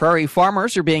Prairie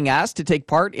farmers are being asked to take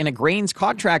part in a grains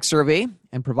contract survey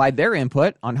and provide their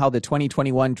input on how the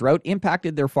 2021 drought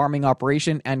impacted their farming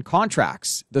operation and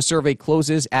contracts. The survey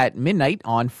closes at midnight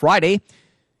on Friday.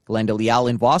 Glenda Leal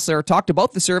Vossler talked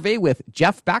about the survey with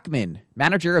Jeff Backman,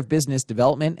 Manager of Business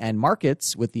Development and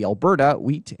Markets with the Alberta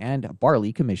Wheat and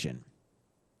Barley Commission.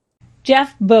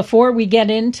 Jeff, before we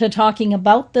get into talking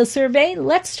about the survey,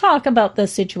 let's talk about the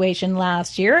situation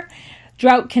last year.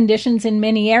 Drought conditions in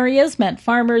many areas meant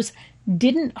farmers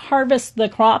didn't harvest the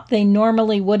crop they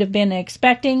normally would have been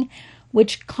expecting,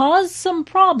 which caused some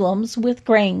problems with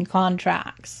grain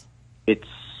contracts. It's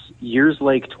years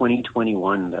like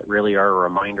 2021 that really are a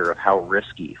reminder of how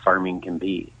risky farming can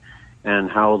be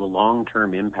and how the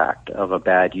long-term impact of a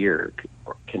bad year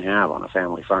can have on a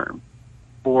family farm.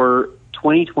 For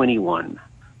 2021,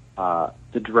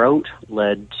 the drought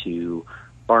led to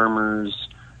farmers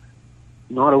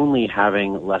not only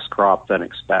having less crop than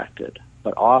expected,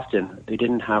 but often they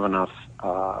didn't have enough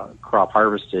crop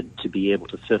harvested to be able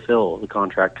to fulfill the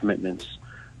contract commitments,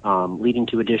 leading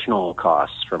to additional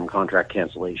costs from contract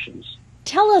cancellations.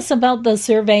 Tell us about the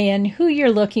survey and who you're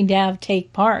looking to have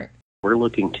take part. We're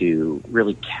looking to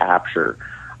really capture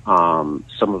some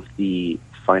of the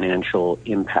financial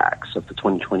impacts of the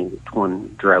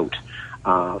 2021 drought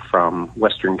from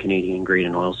Western Canadian grain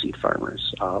and oilseed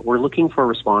farmers. We're looking for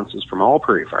responses from all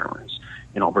prairie farmers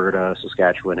in Alberta,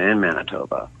 Saskatchewan, and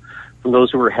Manitoba, from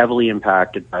those who were heavily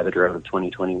impacted by the drought of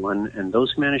 2021 and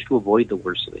those who managed to avoid the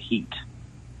worst of the heat.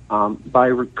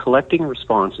 By collecting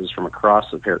responses from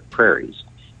across the prairies,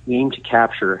 we aim to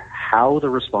capture how the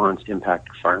response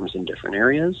impacted farms in different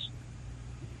areas,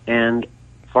 and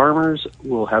farmers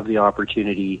will have the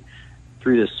opportunity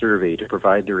through this survey to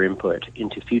provide their input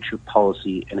into future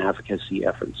policy and advocacy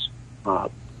efforts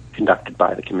conducted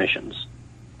by the commissions.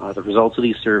 The results of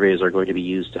these surveys are going to be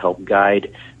used to help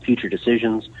guide future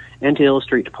decisions and to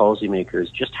illustrate to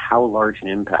policymakers just how large an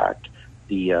impact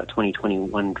the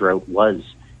 2021 drought was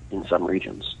in some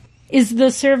regions. Is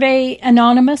the survey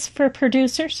anonymous for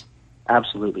producers?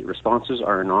 Absolutely. Responses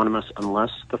are anonymous unless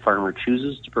the farmer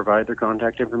chooses to provide their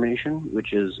contact information,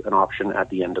 which is an option at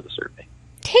the end of the survey.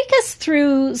 Take us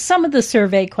through some of the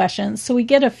survey questions so we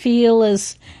get a feel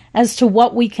as to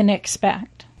what we can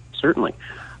expect. Certainly.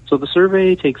 So the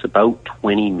survey takes about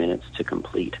 20 minutes to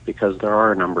complete because there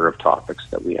are a number of topics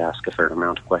that we ask a fair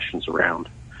amount of questions around.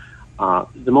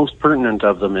 The most pertinent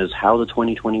of them is how the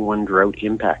 2021 drought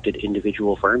impacted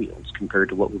individual farm yields compared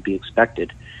to what would be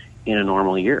expected in a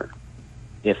normal year.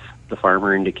 If the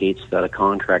farmer indicates that a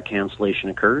contract cancellation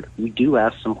occurred, we do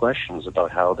ask some questions about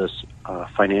how this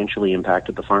financially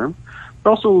impacted the farm,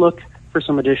 but also look for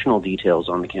some additional details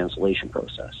on the cancellation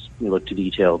process. We look to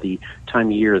detail the time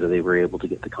of year that they were able to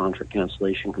get the contract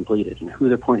cancellation completed and who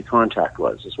their point of contact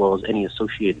was, as well as any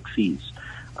associated fees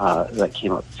that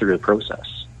came up through the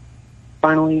process.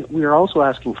 Finally, we are also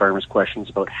asking farmers questions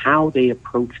about how they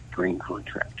approach grain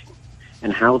contracting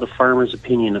and how the farmer's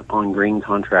opinion on grain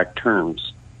contract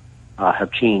terms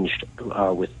have changed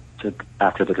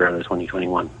after the drought of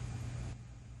 2021.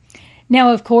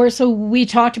 Now, of course, we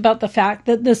talked about the fact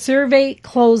that the survey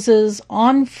closes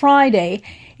on Friday.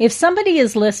 If somebody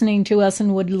is listening to us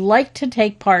and would like to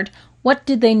take part, what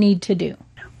do they need to do?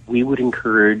 We would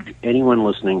encourage anyone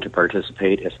listening to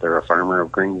participate if they're a farmer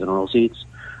of grains and oilseeds.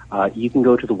 You can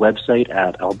go to the website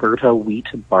at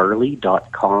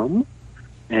albertawheatbarley.com,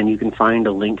 and you can find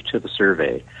a link to the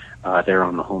survey there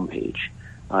on the homepage.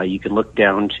 You can look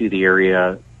down to the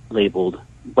area labeled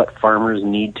What Farmers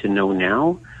Need to Know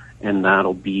Now, and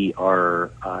that'll be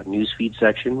our newsfeed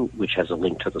section, which has a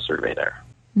link to the survey there.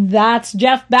 That's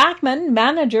Jeff Backman,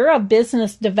 Manager of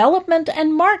Business Development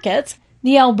and Markets.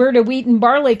 The Alberta Wheat and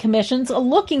Barley Commission's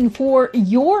looking for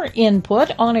your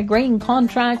input on a grain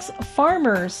contracts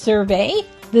farmer survey.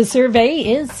 The survey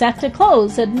is set to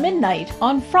close at midnight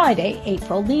on Friday,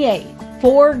 April the 8th.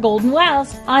 For Golden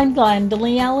West, I'm Glenda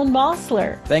Leal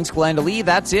Vossler. Thanks, Glenda Lee.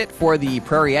 That's it for the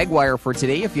Prairie Egg Wire for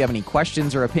today. If you have any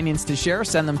questions or opinions to share,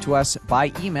 send them to us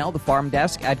by email,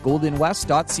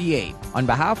 thefarmdesk@goldenwest.ca. On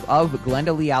behalf of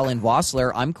Glenda Leal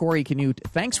Vossler, I'm Corey Canute.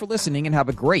 Thanks for listening and have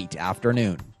a great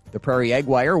afternoon. The Prairie Egg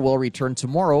Wire will return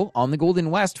tomorrow on the Golden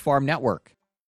West Farm Network.